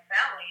and my own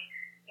family,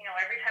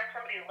 every time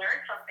somebody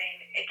learns something,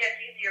 it gets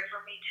easier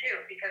for me too,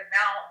 because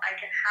now I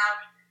can have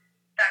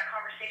that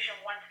conversation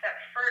one step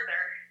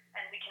further,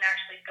 and we can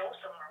actually go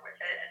somewhere with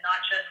it, and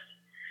not just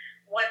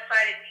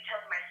one-sided me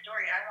telling my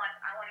story. I want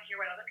to hear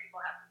what other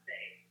people have to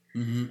say.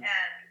 Mm-hmm.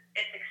 And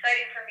it's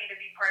exciting for me to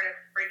be part of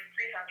Breaking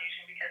Free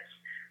Foundation, because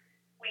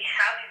we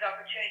have these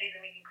opportunities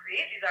and we can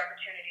create these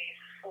opportunities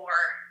for,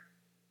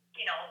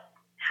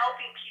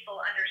 helping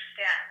people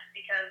understand,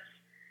 because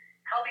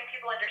helping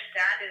people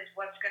understand is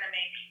what's going to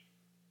make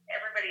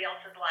everybody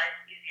else's lives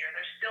easier.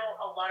 There's still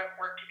a lot of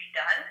work to be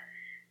done,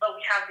 but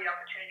we have the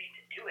opportunity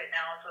to do it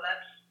now. So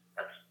that's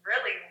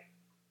really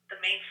the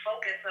main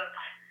focus of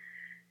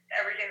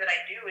everything that I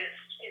do is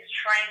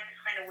trying to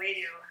find a way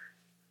to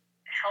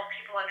help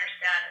people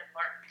understand and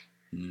learn.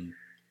 Mm.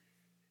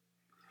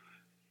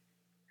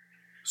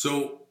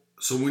 So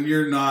when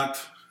you're not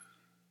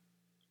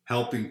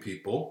helping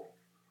people,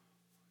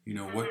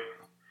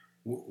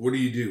 what do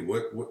you do?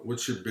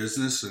 What's your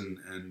business,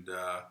 and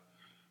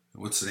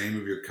what's the name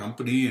of your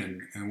company,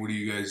 and what do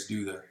you guys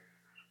do there?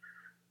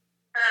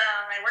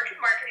 I work in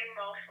marketing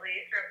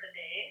mostly throughout the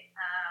day.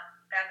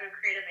 Bamboo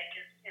Creative Inc.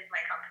 is my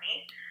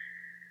company.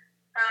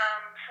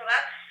 So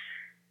that's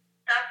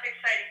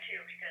exciting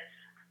too, because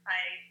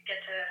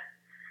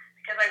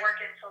because I work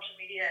in social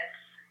media,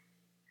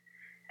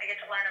 I get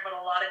to learn about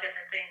a lot of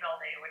different things all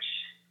day, which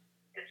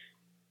is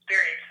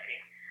very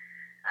exciting.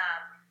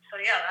 So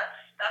yeah,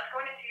 that's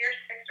going into year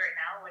 6 right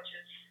now, which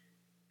is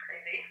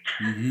crazy.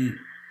 Mm-hmm.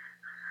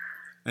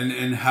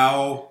 And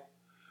how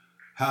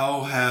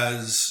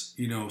has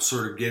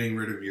sort of getting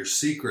rid of your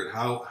secret,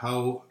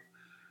 how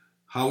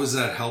has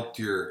that helped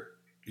your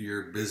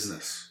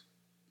business?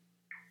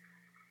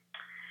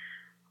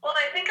 Well,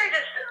 I think I'm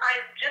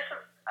just a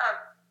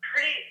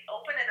pretty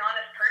open and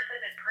honest person,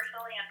 and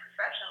personally and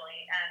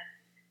professionally, and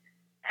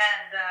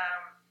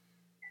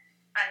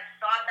I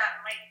thought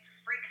that might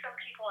freak some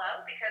people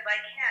out, because I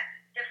can't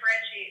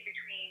differentiate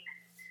between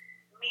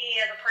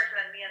me as a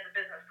person and me as a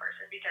business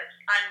person, because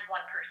I'm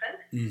one person.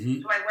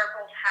 Mm-hmm. So I wear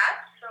both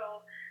hats.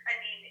 So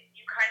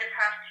you kind of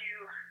have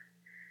to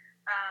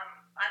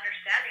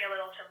understand me a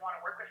little to want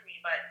to work with me.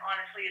 But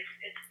honestly,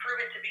 it's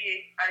proven to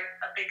be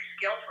a big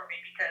skill for me,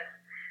 because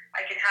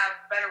I can have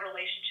better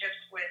relationships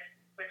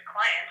with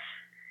clients,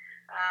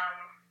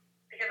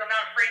 because I'm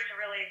not afraid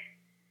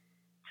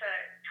to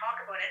talk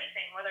about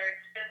anything, whether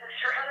it's business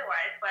or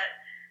otherwise. But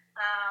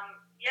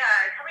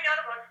coming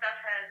out about stuff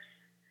has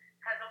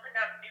opened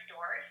up new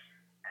doors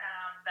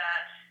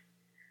that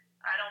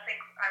I don't think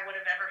I would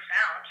have ever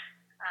found.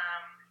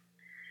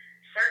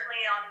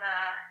 Certainly on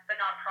the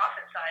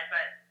nonprofit side,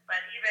 but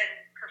even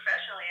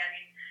professionally,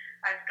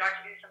 I've got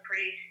to do some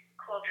pretty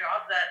cool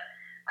jobs that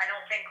I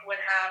don't think would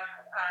have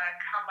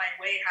come my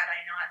way had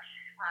I not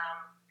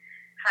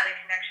had a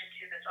connection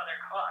to this other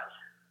cause.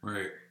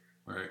 Right.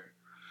 Right.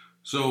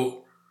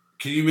 So,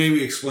 can you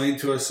maybe explain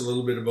to us a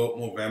little bit about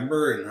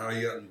Movember and how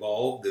you got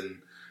involved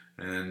and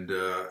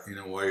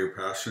why you're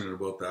passionate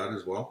about that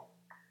as well?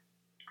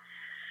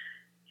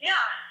 Yeah,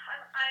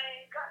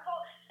 I got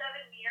involved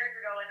 7 years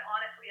ago, and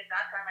honestly, at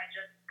that time, I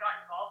just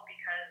got involved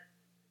because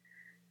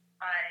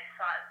I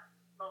thought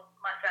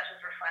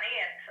mustaches were funny,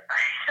 and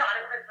I thought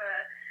it was a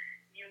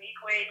unique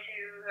way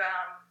to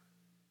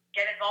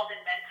get involved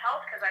in men's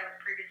health because I was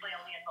previously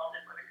only involved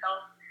in women's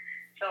health.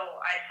 So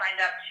I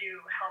signed up to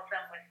help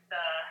them with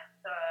the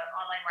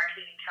online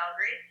marketing in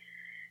Calgary,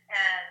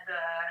 and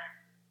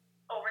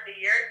over the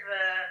years,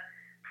 the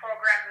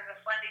programs and the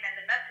funding and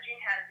the messaging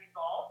has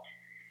evolved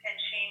and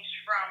changed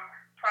from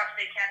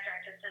prostate cancer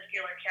and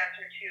testicular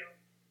cancer to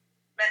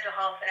mental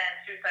health and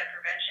suicide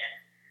prevention.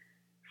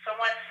 So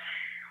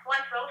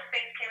once those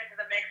things came into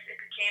the mix, it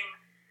became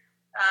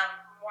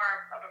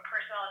more of a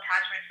personal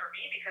attachment for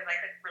me because I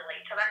could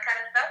relate to that kind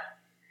of stuff.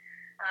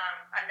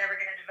 I'm never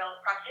going to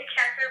develop prostate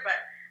cancer, but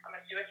I'm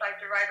a suicide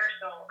survivor,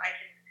 so I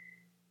can,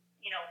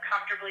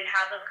 comfortably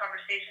have those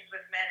conversations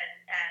with men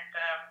and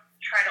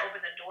try to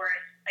open the doors.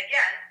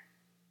 Again,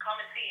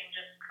 common theme,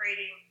 just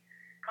creating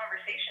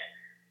conversation.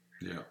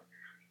 Yeah,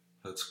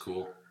 that's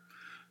cool.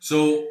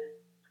 So,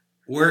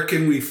 where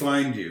can we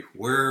find you?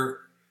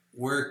 Where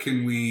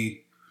can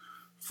we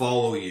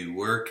follow you?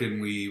 Where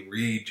can we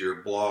read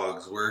your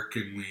blogs? Where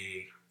can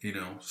we,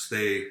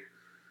 stay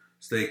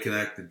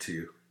connected to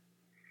you?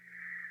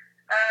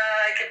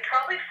 You can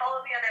probably follow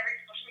me on every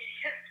social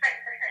media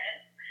site there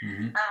is.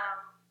 Mm-hmm.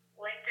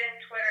 LinkedIn,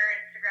 Twitter,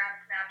 Instagram,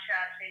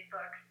 Snapchat,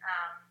 Facebook.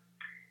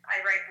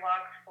 I write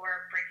blogs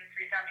for Breaking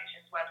Free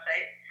Foundation's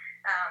website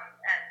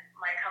and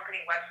my company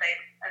website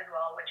as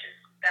well, which is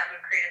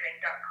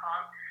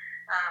bambooCreativeInc.com.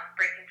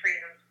 Breaking Free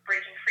is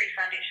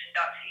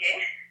breakingfreefoundation.ca.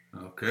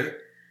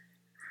 Okay.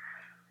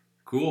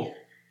 Cool.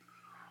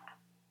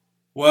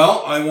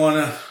 Well, I want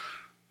to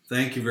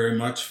thank you very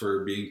much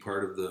for being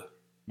part of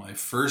my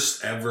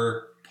first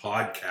ever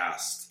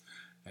podcast,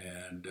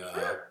 and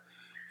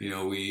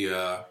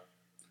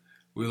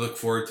we look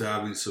forward to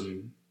having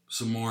some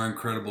more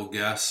incredible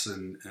guests,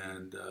 and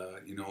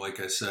like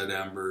I said,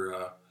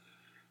 Amber,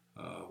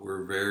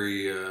 we're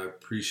very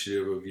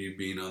appreciative of you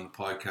being on the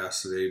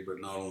podcast today. But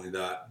not only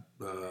that,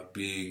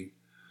 being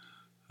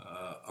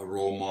a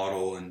role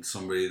model and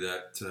somebody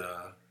that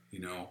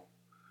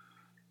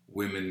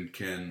women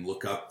can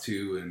look up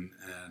to, and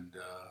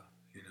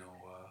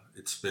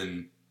it's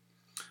been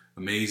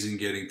amazing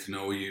getting to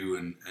know you,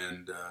 and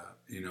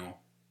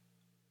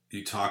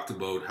you talked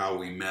about how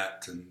we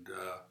met, and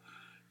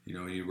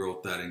you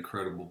wrote that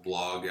incredible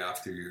blog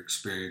after your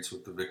experience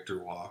with the Victor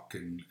Walk,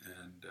 and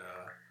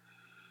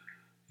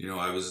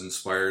I was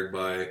inspired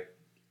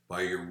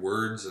by your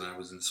words, and I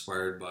was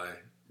inspired by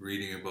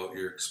reading about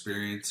your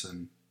experience,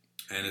 and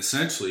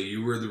essentially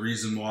you were the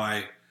reason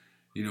why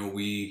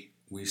we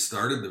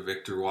started the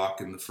Victor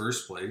Walk in the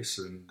first place,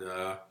 and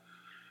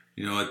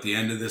at the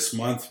end of this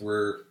month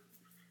we're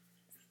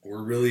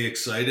really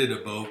excited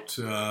about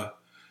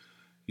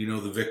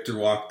the Victor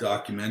Walk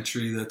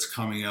documentary that's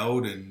coming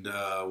out, and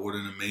what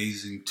an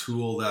amazing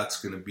tool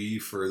that's going to be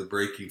for the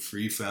Breaking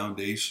Free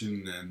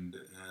Foundation, and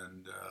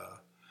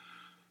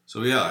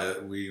so yeah,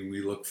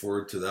 we look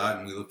forward to that,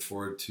 and we look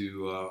forward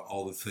to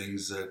all the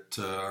things that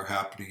are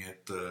happening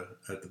at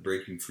the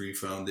Breaking Free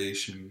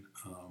Foundation.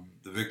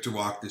 The Victor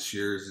Walk this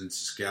year is in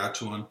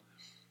Saskatchewan.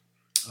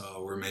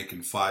 We're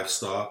making 5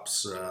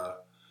 stops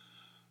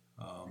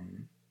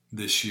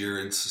this year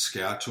in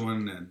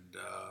Saskatchewan, and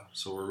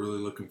so we're really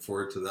looking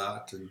forward to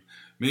that. And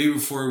maybe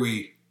before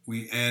we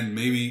end,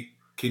 maybe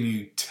can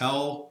you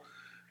tell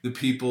the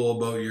people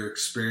about your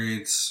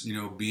experience,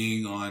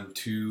 being on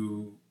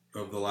 2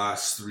 of the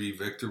last 3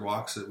 Victor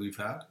Walks that we've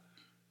had?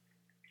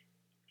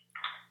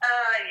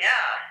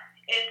 Yeah,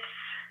 it's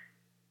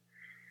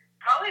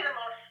probably the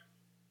most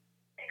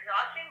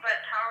exhausting but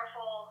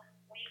powerful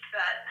week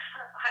that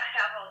I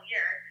have all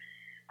year,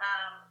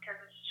 because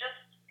it's just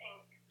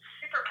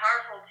super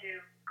powerful to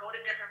go to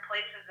different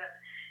places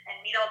and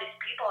meet all these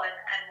people,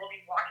 and we'll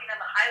be walking on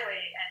the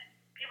highway, and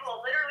people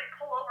will literally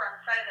pull over on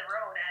the side of the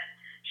road and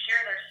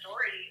share their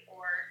story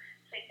or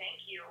say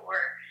thank you,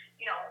 or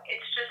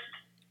it's just,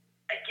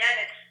 again,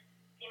 it's,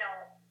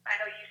 I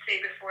know you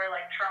say before,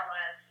 like, trauma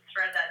is the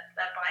thread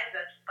that binds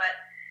us, but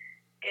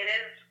it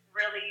is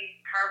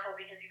really powerful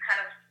because you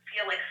kind of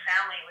feel like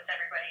family with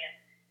everybody, and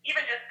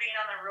even just being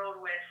on the road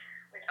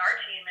with our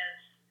team has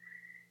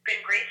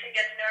been great to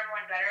get to know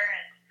everyone better,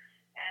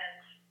 and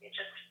it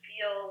just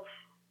feels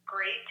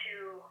great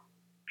to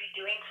be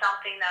doing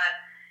something that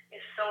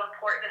is so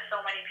important to so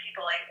many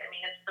people. I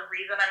mean, it's the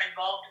reason I'm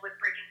involved with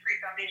Breaking Free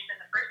Foundation in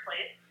the first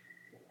place,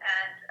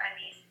 and I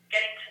mean,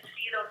 getting to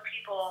see those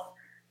people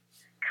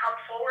come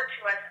forward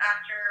to us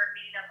after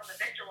meeting us on the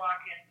Victor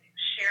Walk and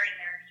sharing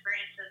their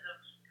experiences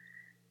of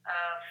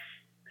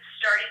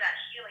starting that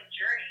healing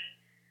journey,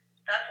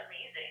 that's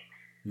amazing.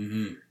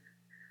 Mm-hmm.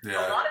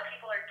 Yeah. A lot of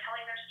people are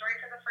telling their story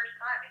for the first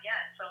time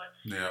again, so it's,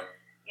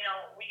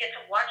 we get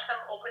to watch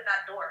them open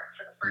that door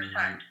for the first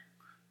time.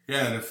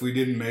 Yeah, and if we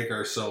didn't make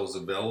ourselves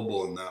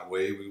available in that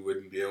way, we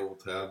wouldn't be able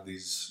to have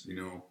these,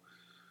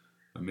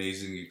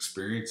 amazing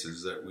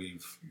experiences that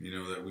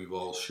we've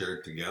all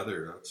shared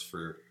together.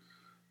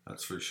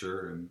 That's for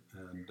sure. And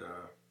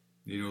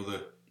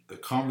the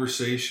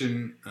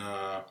conversation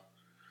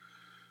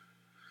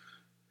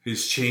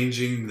is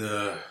changing.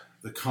 The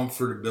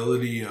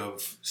comfortability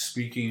of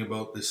speaking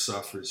about this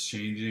stuff is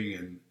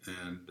changing,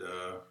 and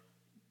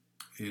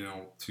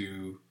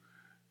to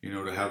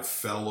have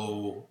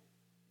fellow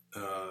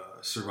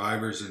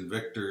survivors and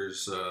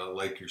victors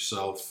like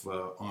yourself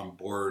on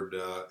board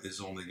is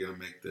only going to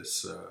make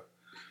this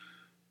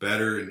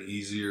better and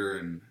easier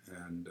and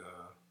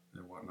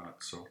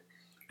whatnot. So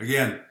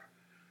again,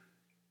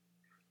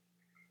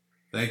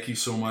 thank you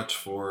so much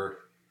for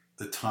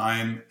the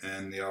time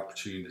and the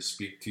opportunity to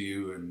speak to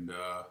you. And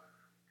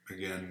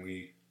again,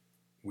 we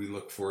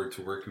look forward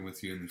to working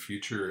with you in the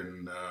future,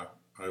 and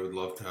I would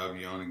love to have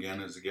you on again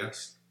as a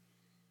guest.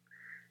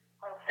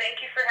 Well,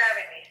 thank you for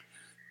having me.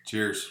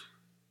 Cheers.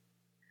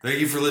 Thank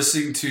you for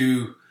listening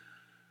to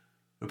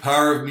the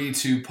Power of Me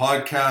Too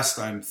podcast.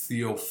 I'm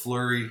Theo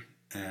Fleury,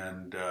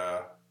 and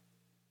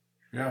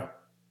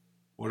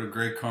what a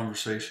great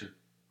conversation.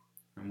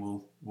 And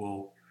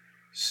we'll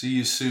see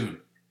you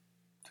soon.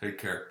 Take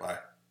care. Bye.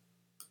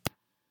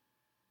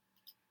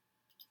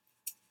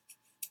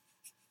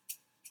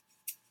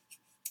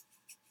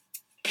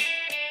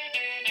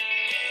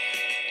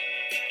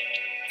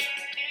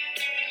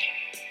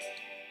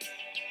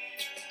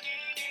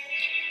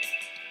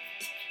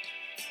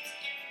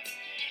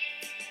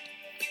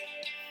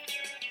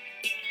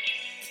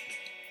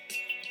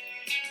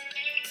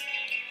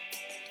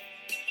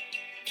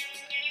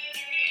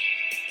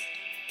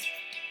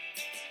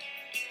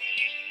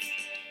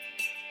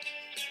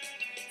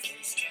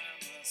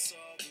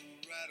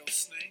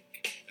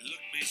 Snake and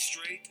looked me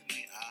straight in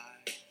the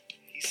eye.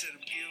 He said, I'm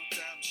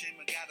guilty, I'm shame,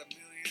 I got a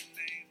million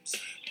names,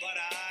 but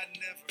I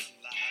never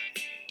lie.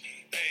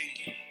 Hey,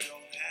 you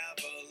don't have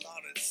a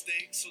lot at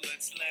stake, so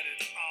let's let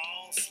it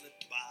all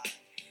slip by.